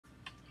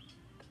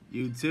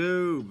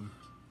YouTube,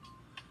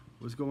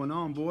 what's going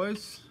on,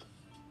 boys?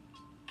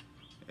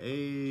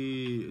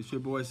 Hey, it's your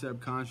boy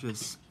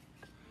Subconscious,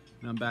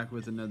 and I'm back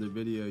with another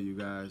video, you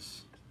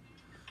guys.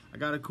 I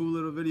got a cool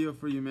little video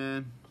for you,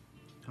 man.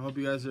 I hope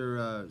you guys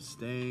are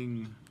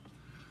staying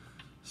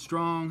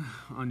strong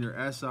on your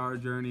SR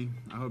journey.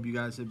 I hope you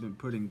guys have been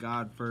putting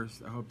God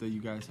first. I hope that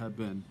you guys have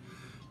been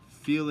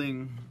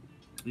feeling,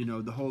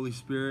 the Holy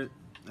Spirit.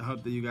 I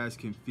hope that you guys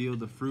can feel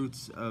the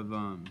fruits of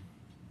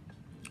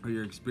or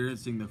you're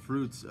experiencing the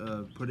fruits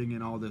of putting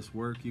in all this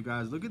work. You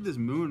guys, look at this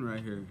moon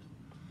right here.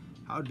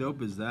 How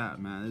dope is that,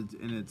 man?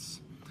 It's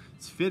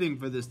fitting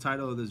for this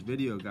title of this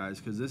video, guys,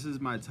 because this is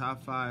my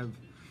top 5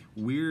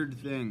 weird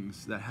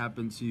things that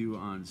happen to you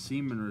on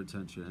semen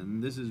retention.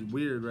 And this is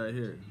weird right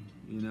here.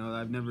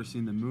 I've never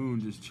seen the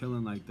moon just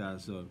chilling like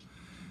that, so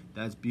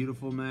that's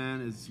beautiful,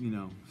 man. It's,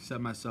 set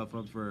myself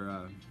up for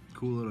a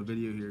cool little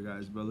video here,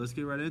 guys. But let's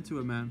get right into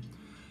it, man.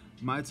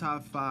 My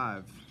top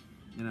 5,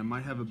 and I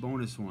might have a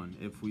bonus one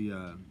if we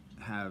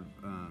have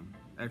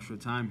extra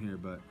time here,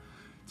 but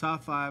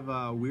top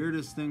 5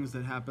 weirdest things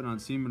that happen on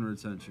semen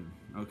retention,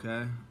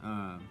 okay?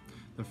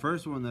 The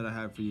first one that I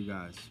have for you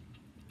guys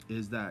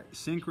is that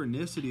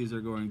synchronicities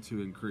are going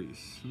to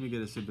increase. Let me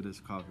get a sip of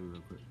this coffee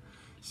real quick.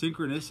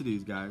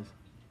 Synchronicities, guys.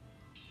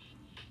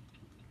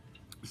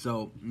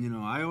 So,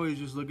 I always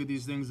just look at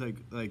these things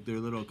like they're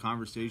little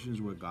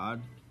conversations with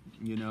God,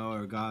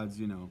 or God's,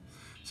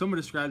 someone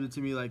described it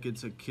to me like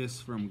it's a kiss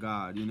from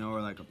God,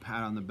 or like a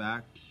pat on the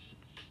back.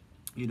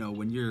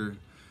 When you're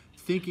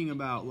thinking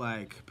about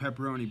like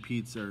pepperoni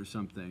pizza or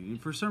something, and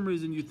for some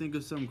reason you think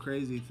of some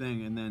crazy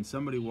thing, and then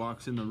somebody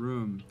walks in the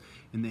room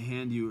and they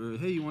hand you,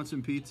 hey, you want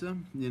some pizza?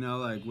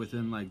 Like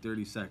within like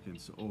 30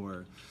 seconds,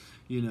 or,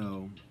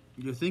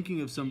 you're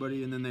thinking of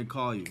somebody and then they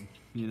call you,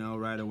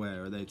 right away,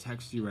 or they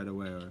text you right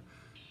away, or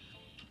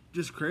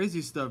just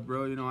crazy stuff,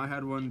 bro. I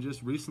had one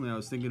just recently. I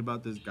was thinking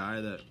about this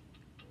guy that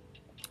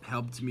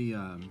helped me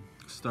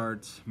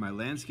start my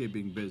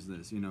landscaping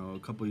business, a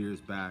couple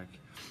years back.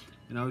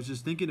 And I was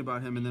just thinking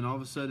about him, and then all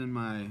of a sudden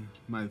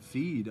my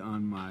feed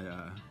on my,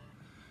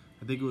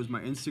 I think it was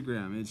my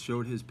Instagram, it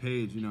showed his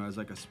page, as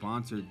like a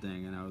sponsored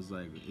thing. And I was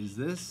like, is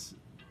this,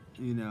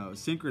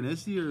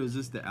 synchronicity, or is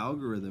this the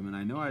algorithm? And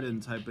I know I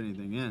didn't type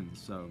anything in,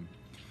 so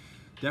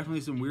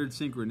definitely some weird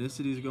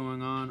synchronicities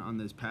going on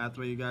this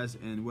pathway, you guys.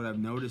 And what I've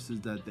noticed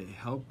is that they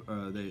help,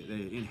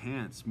 they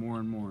enhance more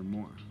and more and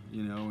more,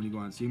 when you go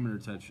on semen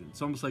retention.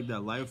 It's almost like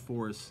that life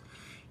force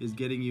is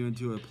getting you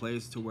into a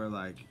place to where,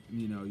 like,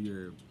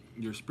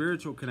 your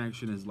spiritual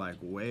connection is like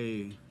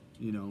way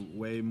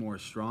more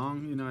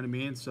strong, you know what I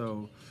mean?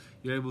 So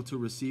you're able to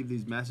receive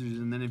these messages,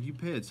 and then if you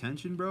pay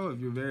attention, bro, if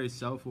you're very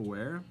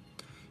self-aware,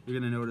 you're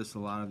gonna notice a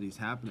lot of these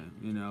happening,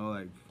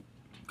 like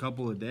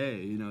couple a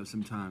day,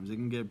 sometimes it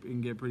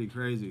can get pretty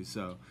crazy.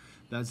 So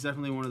that's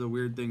definitely one of the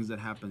weird things that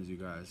happens, you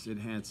guys. It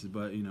enhances,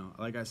 but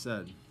like I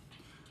said,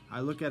 I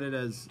look at it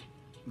as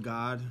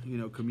God,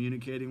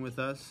 communicating with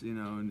us,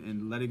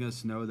 and letting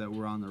us know that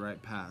we're on the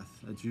right path.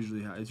 That's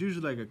usually how, it's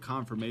usually like a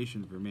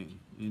confirmation for me,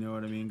 you know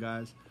what I mean,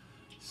 guys?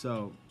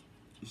 So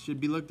it should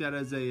be looked at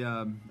as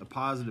a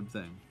positive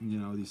thing,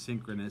 these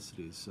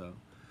synchronicities. So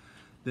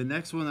the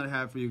next one that I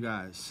have for you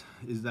guys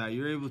is that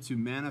you're able to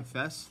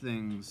manifest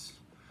things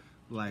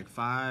like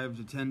 5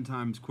 to 10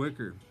 times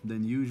quicker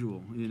than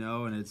usual,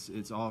 and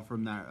it's all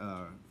from that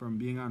from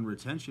being on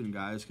retention,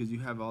 guys, because you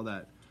have all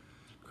that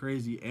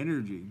crazy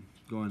energy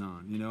going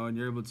on, and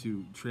you're able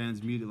to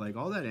transmute it, like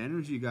all that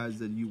energy, guys,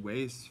 that you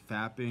waste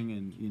fapping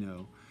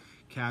and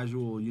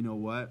casual,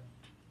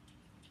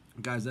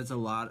 guys, that's a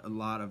lot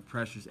of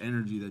precious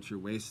energy that you're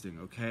wasting,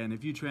 okay? And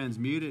if you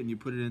transmute it and you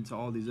put it into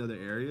all these other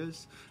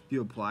areas, if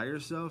you apply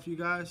yourself, you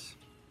guys,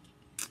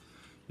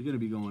 you're gonna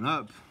be going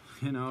up.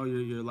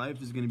 Your life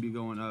is going to be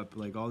going up,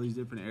 like all these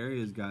different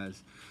areas,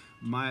 guys.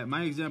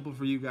 My example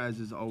for you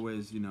guys is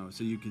always,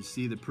 so you can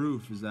see the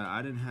proof, is that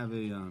I didn't have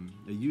a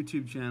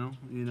YouTube channel,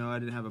 I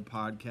didn't have a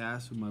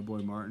podcast with my boy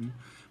Martin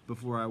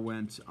before I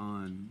went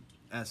on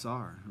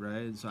SR,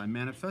 right? And so I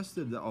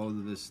manifested all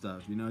of this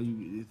stuff,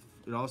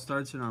 it all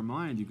starts in our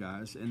mind, you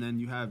guys, and then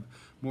you have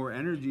more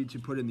energy to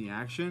put in the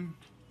action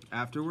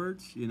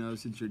afterwards,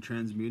 since you're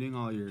transmuting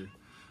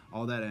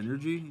all that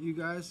energy, you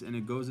guys, and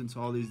it goes into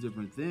all these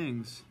different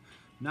things.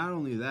 Not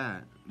only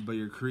that, but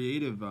your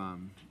creative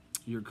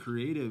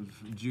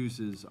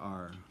juices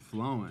are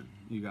flowing,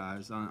 you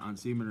guys, on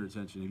semen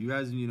retention. If you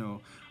guys,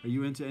 are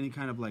you into any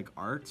kind of like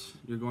art,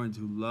 you're going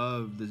to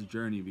love this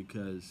journey,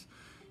 because,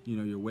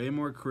 you're way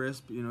more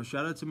crisp.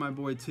 Shout out to my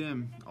boy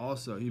Tim.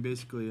 Also, he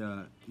basically,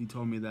 he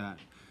told me that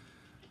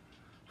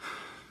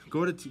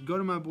go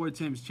to my boy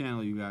Tim's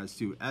channel, you guys,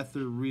 too.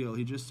 Ether Real.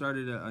 He just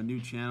started a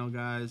new channel,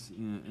 guys,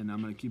 and I'm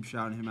gonna keep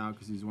shouting him out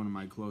because he's one of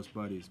my close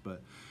buddies.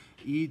 But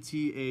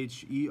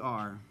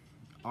ETHERREAL.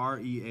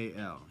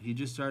 He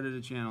just started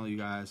a channel, you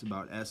guys,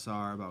 about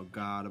SR, about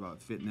God,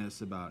 about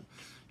fitness, about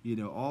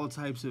all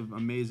types of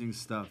amazing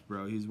stuff,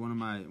 bro. He's one of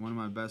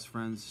my best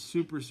friends.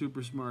 Super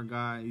smart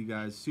guy, you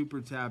guys.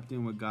 Super tapped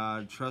in with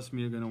God. Trust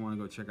me, you're gonna want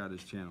to go check out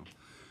his channel.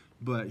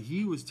 But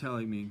he was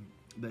telling me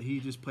that he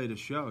just played a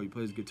show. He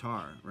plays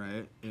guitar,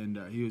 right? And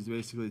he was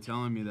basically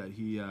telling me that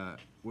he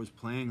was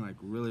playing like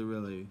really,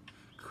 really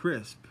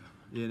crisp,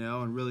 you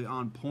know, and really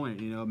on point.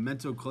 You know,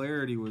 mental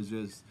clarity was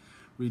just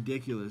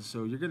ridiculous.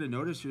 So you're gonna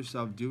notice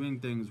yourself doing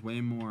things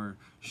way more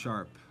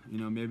sharp. You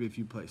know, maybe if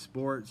you play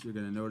sports, you're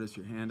gonna notice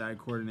your hand-eye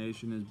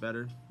coordination is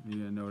better. You're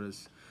gonna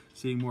notice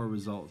seeing more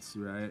results,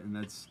 right? And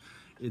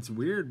it's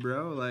weird,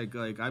 bro. Like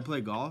I play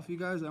golf, you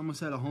guys. I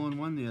almost had a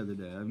hole-in-one the other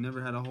day. I've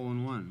never had a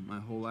hole-in-one my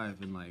whole life,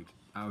 and like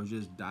I was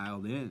just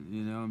dialed in.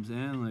 You know what I'm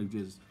saying? Like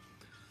just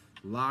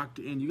locked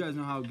in. You guys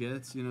know how it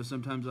gets. You know,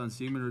 sometimes on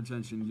semen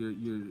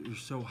retention, you're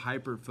so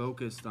hyper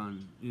focused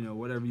on, you know,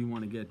 whatever you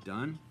want to get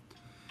done,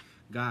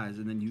 guys,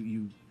 and then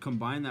you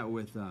combine that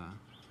with the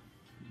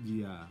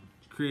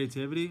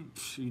creativity.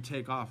 You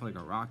take off like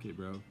a rocket,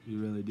 bro.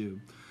 You really do.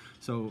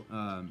 So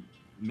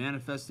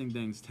manifesting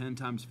things 10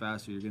 times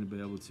faster, you're gonna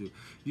be able to.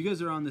 You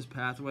guys are on this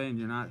pathway, and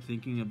you're not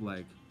thinking of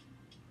like,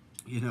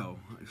 you know,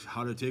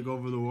 how to take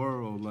over the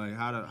world, like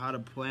how to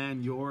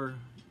plan your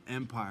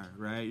empire,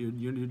 right?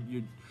 You're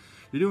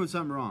doing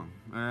something wrong,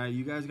 all right?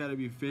 You guys got to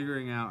be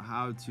figuring out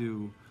how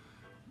to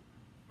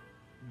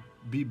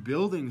be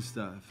building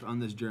stuff on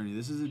this journey.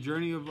 This is a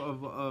journey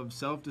of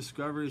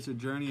self-discovery. It's a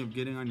journey of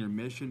getting on your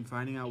mission,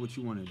 finding out what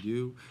you want to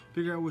do,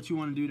 figure out what you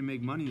want to do to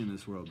make money in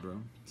this world,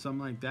 bro.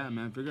 Something like that,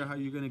 man. Figure out how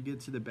you're going to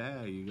get to the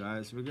bag, you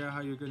guys. Figure out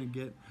how you're going to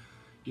get,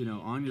 you know,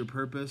 on your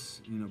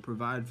purpose, you know,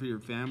 provide for your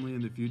family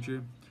in the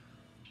future.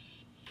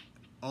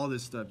 All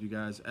this stuff, you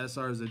guys.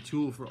 SR is a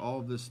tool for all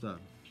of this stuff.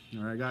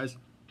 All right, guys?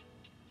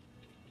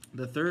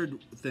 The third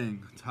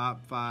thing,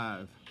 top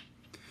 5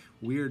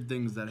 weird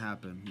things that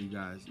happen, you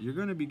guys. You're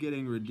going to be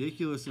getting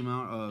ridiculous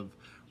amount of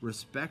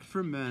respect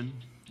from men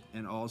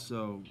and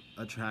also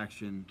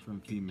attraction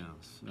from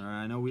females. All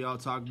right, I know we all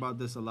talk about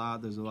this a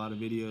lot. There's a lot of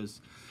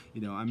videos.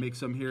 You know, I make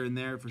some here and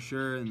there for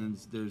sure, and then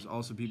there's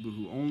also people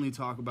who only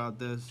talk about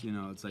this. You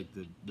know, it's like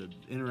the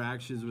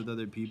interactions with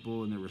other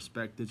people and the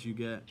respect that you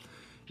get.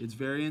 It's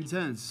very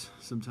intense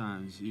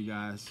sometimes, you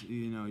guys.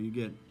 You know, you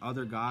get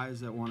other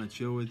guys that want to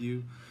chill with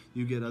you.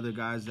 You get other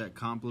guys that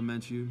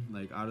compliment you,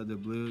 like out of the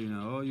blue. You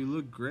know, oh, you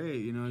look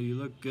great. You know, you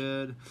look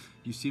good.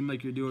 You seem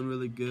like you're doing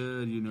really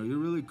good. You know, you're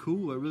really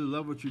cool. I really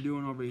love what you're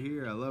doing over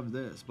here. I love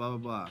this, blah, blah,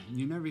 blah.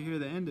 You never hear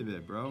the end of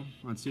it, bro,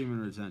 on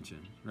semen retention,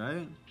 right?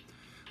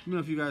 Let me know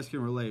if you guys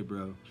can relate,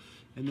 bro.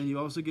 And then you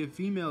also get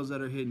females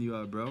that are hitting you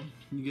up, bro.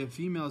 You get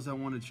females that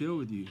want to chill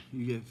with you.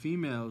 You get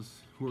females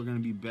who are going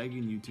to be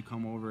begging you to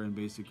come over and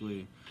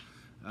basically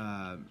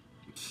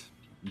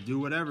do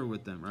whatever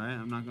with them, right?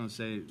 I'm not going to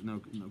say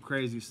no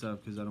crazy stuff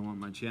because I don't want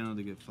my channel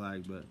to get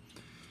flagged, but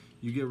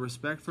you get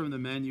respect from the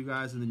men, you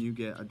guys, and then you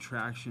get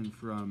attraction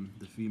from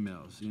the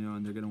females, you know,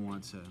 and they're going to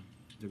want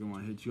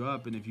to hit you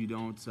up. And if you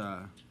don't,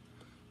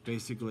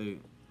 basically,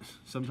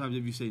 sometimes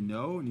if you say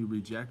no and you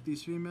reject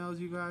these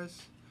females, you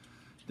guys,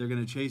 they're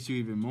going to chase you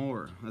even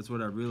more. That's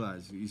what I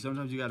realized.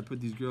 Sometimes you got to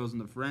put these girls in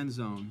the friend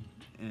zone.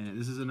 And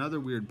this is another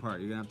weird part.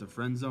 You're going to have to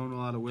friend zone a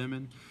lot of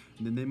women.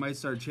 And then they might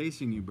start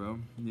chasing you, bro.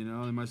 You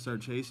know, they might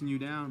start chasing you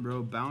down,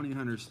 bro. Bounty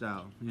hunter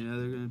style. You know,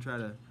 they're going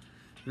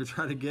to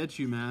try to get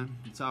you, man.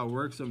 That's how it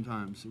works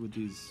sometimes with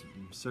these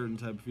certain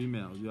type of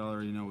females. Y'all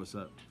already know what's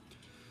up.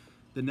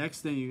 The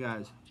next thing, you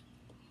guys.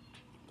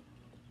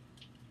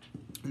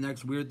 The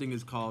next weird thing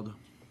is called,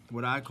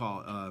 what I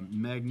call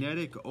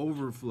magnetic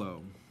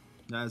overflow.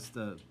 That's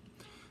the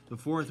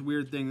fourth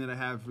weird thing that I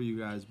have for you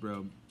guys,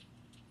 bro.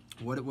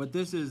 What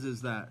this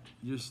is that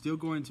you're still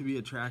going to be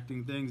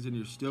attracting things, and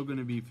you're still going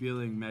to be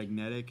feeling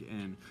magnetic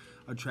and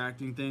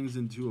attracting things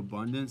into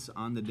abundance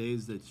on the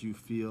days that you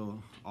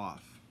feel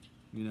off.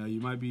 You know, you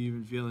might be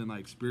even feeling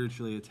like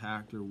spiritually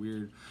attacked or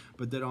weird,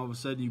 but then all of a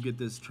sudden you get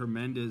this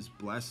tremendous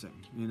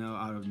blessing, you know,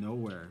 out of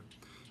nowhere.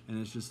 And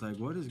it's just like,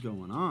 what is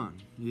going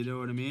on? You know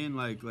what I mean?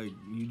 Like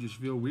you just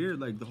feel weird.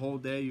 Like the whole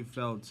day you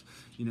felt,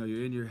 you know,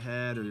 you're in your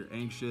head or you're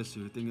anxious or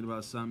you're thinking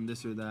about something,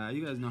 this or that.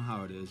 You guys know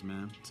how it is,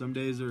 man. Some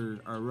days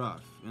are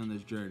rough on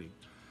this journey.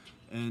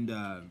 And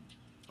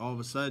all of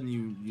a sudden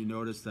you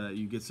notice that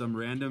you get some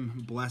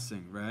random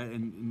blessing, right?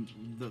 And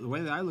the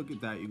way that I look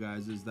at that, you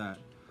guys, is that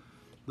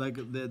like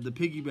the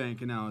piggy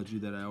bank analogy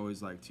that I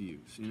always like to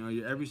use. You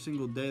know, every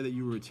single day that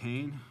you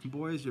retain,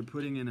 boys, you're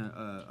putting in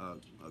a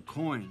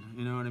coin,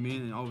 you know what I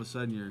mean? And all of a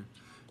sudden your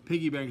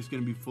piggy bank is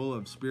going to be full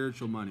of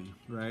spiritual money,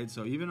 right?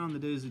 So even on the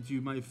days that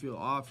you might feel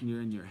off and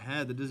you're in your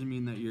head, that doesn't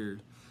mean that your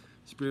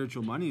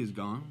spiritual money is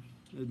gone.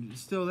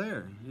 It's still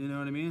there, you know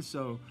what I mean?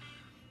 So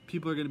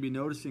people are going to be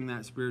noticing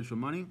that spiritual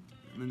money,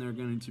 and then they're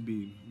going to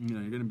be, you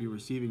know, you're going to be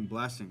receiving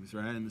blessings,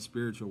 right, in the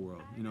spiritual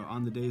world, you know,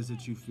 on the days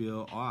that you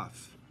feel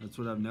off. That's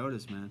what I've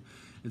noticed, man.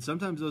 And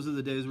sometimes those are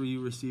the days where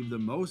you receive the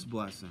most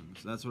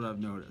blessings. That's what I've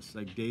noticed.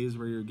 Like days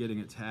where you're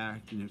getting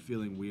attacked and you're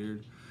feeling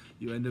weird,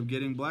 you end up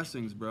getting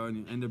blessings, bro, and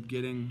you end up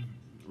getting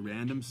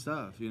random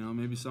stuff. You know,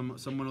 maybe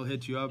someone will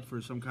hit you up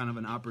for some kind of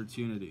an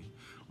opportunity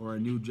or a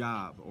new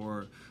job,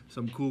 or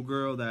some cool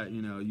girl that,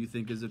 you know, you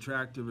think is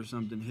attractive or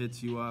something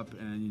hits you up,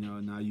 and, you know,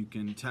 now you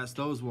can test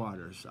those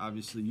waters.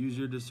 Obviously, use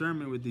your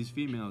discernment with these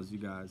females, you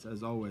guys,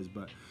 as always,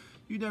 but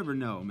you never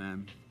know,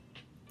 man.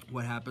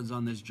 what happens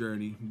on this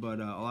journey. But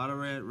a lot of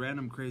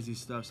random crazy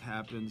stuff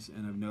happens,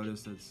 and I've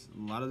noticed that's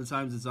a lot of the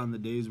times it's on the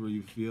days where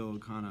you feel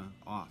kind of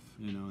off,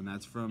 you know, and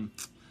that's from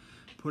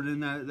putting in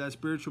that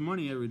spiritual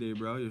money every day,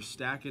 bro. You're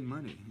stacking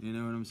money, you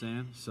know what I'm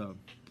saying? So,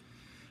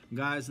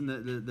 guys, and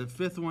the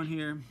fifth one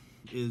here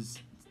is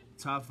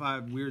top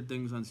 5 weird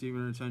things on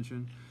semen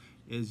retention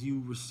is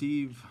you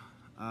receive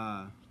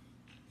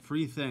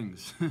free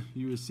things.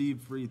 You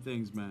receive free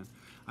things, man.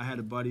 I had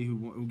a buddy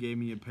who gave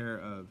me a pair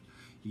of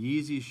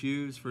Yeezy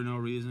shoes for no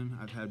reason.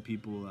 I've had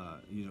people,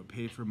 you know,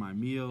 pay for my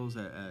meals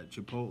at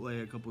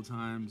Chipotle a couple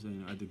times, you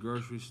know, at the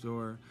grocery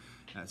store,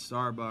 at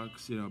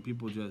Starbucks. You know,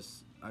 people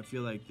just, I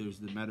feel like there's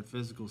the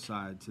metaphysical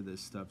side to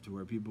this stuff to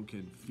where people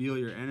can feel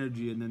your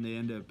energy and then they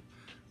end up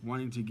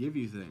wanting to give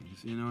you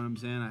things. You know what I'm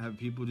saying? I have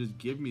people just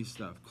give me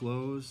stuff,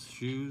 clothes,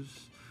 shoes,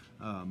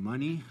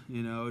 money,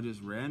 you know,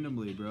 just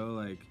randomly, bro,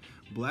 like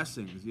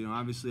blessings. You know,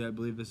 obviously I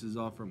believe this is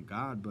all from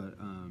God, but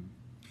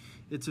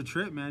it's a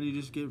trip, man. You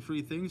just get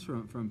free things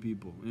from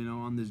people, you know,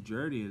 on this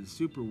journey. It's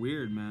super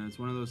weird, man. It's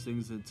one of those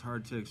things that's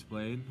hard to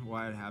explain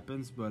why it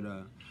happens, but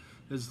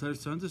there's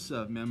tons of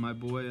stuff, man. My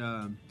boy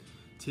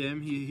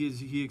Tim,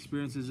 he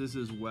experiences this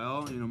as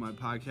well. You know, my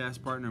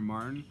podcast partner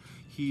Martin,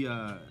 he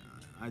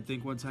I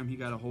think one time he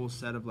got a whole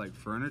set of like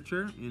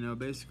furniture, you know,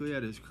 basically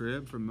at his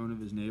crib from one of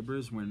his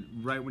neighbors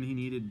right when he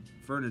needed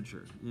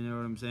furniture. You know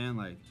what I'm saying?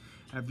 Like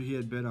after he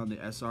had been on the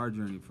SR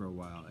journey for a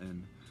while.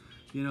 And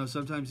you know,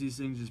 sometimes these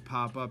things just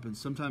pop up, and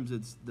sometimes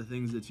it's the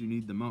things that you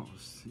need the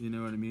most. You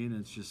know what I mean?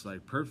 It's just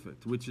like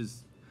perfect, which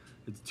is,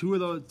 it's two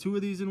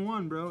of these in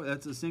one, bro.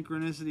 That's a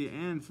synchronicity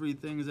and free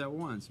things at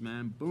once,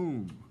 man.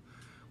 Boom.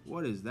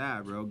 What is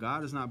that, bro?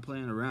 God is not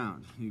playing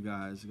around, you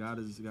guys. God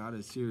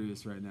is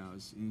serious right now.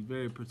 He's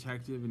very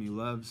protective, and he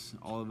loves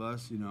all of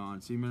us, you know,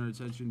 on semen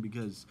retention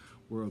because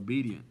we're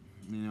obedient.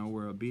 You know,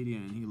 we're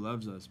obedient, and he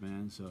loves us,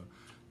 man. So,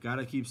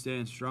 gotta keep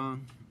staying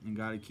strong, and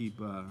gotta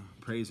keep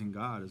praising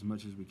God as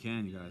much as we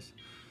can, you guys.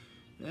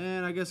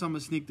 And I guess I'm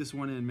gonna sneak this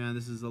one in, man.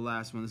 This is the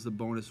last one. This is the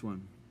bonus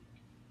one.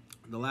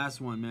 The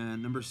last one,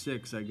 man. Number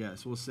 6, I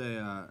guess. We'll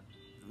say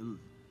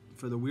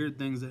for the weird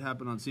things that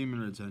happen on semen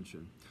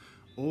retention.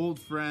 Old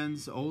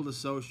friends, old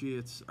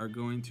associates are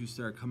going to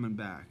start coming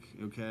back,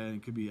 okay?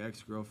 It could be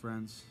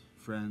ex-girlfriends,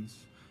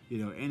 friends, you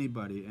know,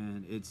 anybody,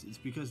 and it's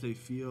because they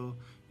feel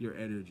your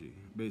energy,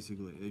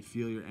 basically. They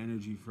feel your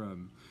energy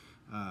from,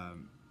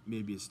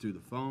 maybe it's through the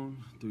phone,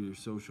 through your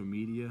social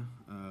media.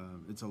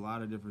 It's a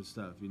lot of different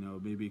stuff, you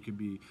know. Maybe it could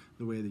be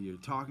the way that you're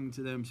talking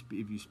to them,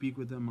 if you speak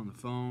with them on the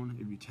phone,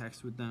 if you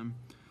text with them.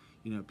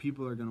 You know,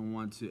 people are going to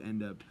want to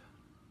end up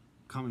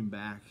coming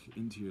back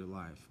into your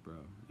life, bro.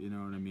 You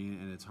know what I mean?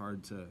 And it's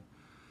hard to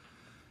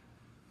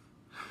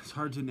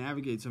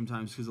navigate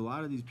sometimes because a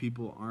lot of these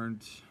people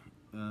aren't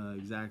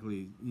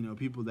exactly, you know,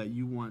 people that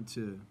you want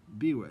to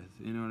be with.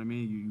 You know what I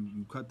mean?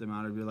 You cut them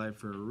out of your life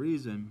for a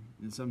reason,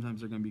 and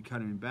sometimes they're going to be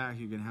cutting back.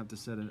 You're going to have to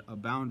set a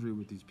boundary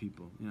with these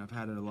people. You know, I've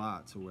had it a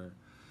lot to where,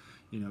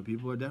 you know,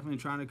 people are definitely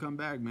trying to come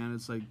back, man.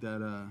 It's like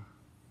that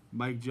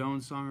Mike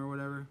Jones song or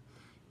whatever.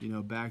 You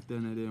know, back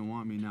then they didn't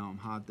want me, now I'm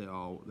hot, they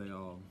all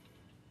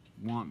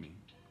want me,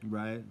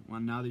 right?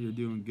 Well, now that you're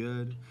doing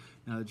good,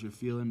 now that you're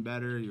feeling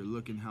better, you're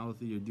looking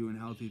healthy, you're doing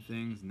healthy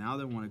things, now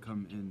they want to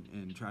come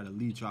and try to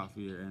leech off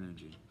of your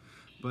energy.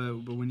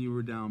 But when you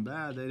were down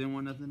bad, they didn't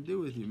want nothing to do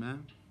with you,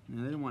 man. You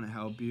know, they didn't want to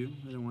help you.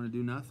 They didn't want to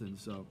do nothing.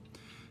 So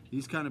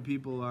these kind of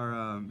people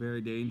are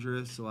very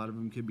dangerous. A lot of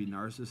them could be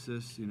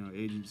narcissists, you know,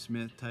 Agent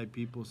Smith type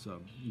people.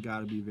 So you got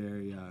to be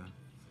very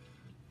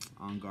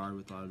on guard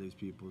with a lot of these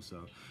people.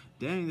 So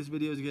dang, this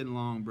video is getting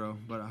long, bro.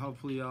 But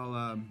hopefully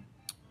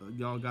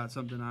y'all got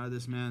something out of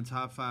this, man.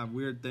 Top 5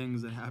 weird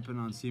things that happen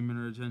on semen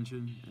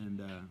retention,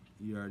 and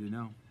you already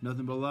know.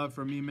 Nothing but love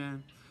from me,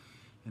 man,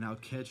 and I'll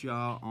catch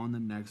y'all on the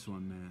next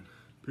one, man.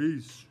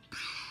 Peace.